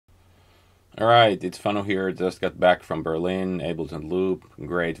Alright, it's Fano here, just got back from Berlin, Ableton Loop,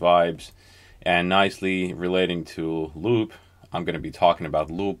 great vibes. And nicely relating to Loop, I'm going to be talking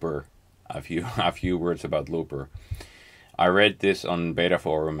about Looper, a few words about Looper. I read this on Beta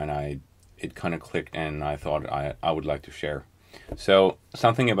Forum and it kind of clicked and I thought I would like to share. So,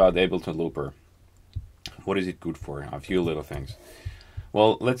 something about Ableton Looper. What is it good for? A few little things.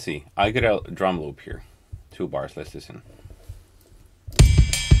 Well, let's see. I get a drum loop here. 2 bars, let's listen.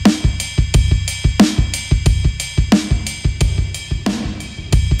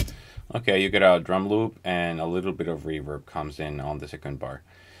 Okay, you get a drum loop and a little bit of reverb comes in on the second bar.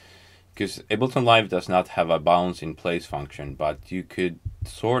 Because Ableton Live does not have a bounce in place function, but you could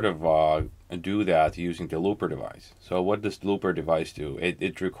sort of do that using the looper device. So what does the looper device do?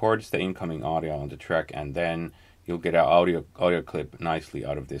 It records the incoming audio on the track and then you'll get an audio clip nicely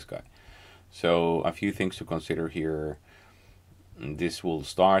out of this guy. So a few things to consider here. This will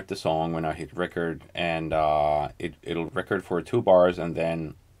start the song when I hit record and it'll record for 2 bars and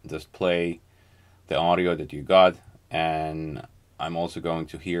then just play the audio that you got, and I'm also going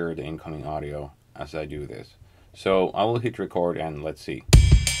to hear the incoming audio as I do this. So I will hit record and let's see.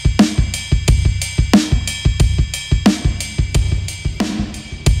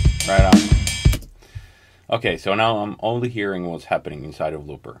 Right on. Okay, so now I'm only hearing what's happening inside of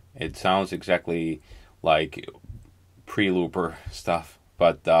Looper. It sounds exactly like pre-Looper stuff,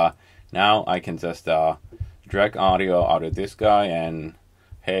 but now I can just drag audio out of this guy and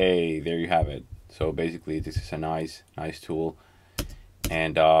hey, there you have it. So basically this is a nice tool.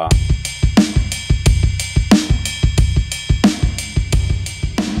 And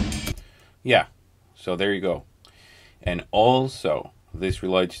yeah, so there you go. And also this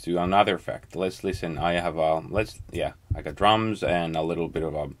relates to another effect. Let's listen. I have I got drums and a little bit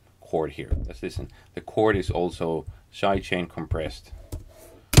of a chord here. Let's listen. The chord is also sidechain compressed.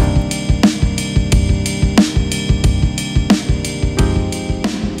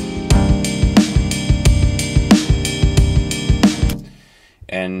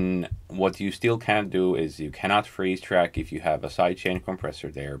 And what you still can't do is you cannot freeze track if you have a sidechain compressor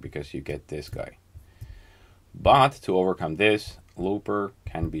there because you get this guy. But to overcome this, Looper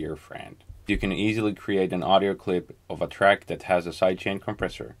can be your friend. You can easily create an audio clip of a track that has a sidechain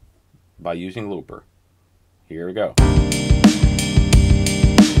compressor by using Looper. Here we go.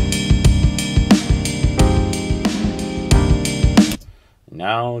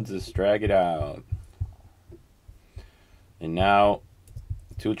 Now just drag it out. And now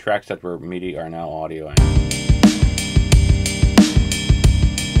 2 tracks that were MIDI are now audio.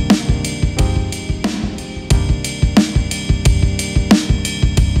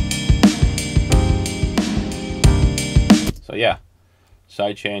 So yeah,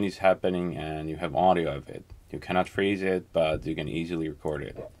 sidechain is happening and you have audio of it. You cannot freeze it, but you can easily record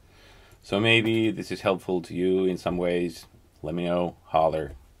it. So maybe this is helpful to you in some ways. Let me know,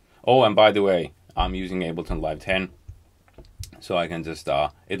 holler. Oh, and by the way, I'm using Ableton Live 10. So I can just,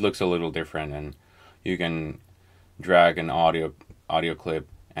 it looks a little different and you can drag an audio clip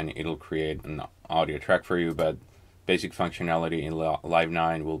and it'll create an audio track for you, but basic functionality in Live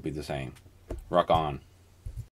 9 will be the same. Rock on.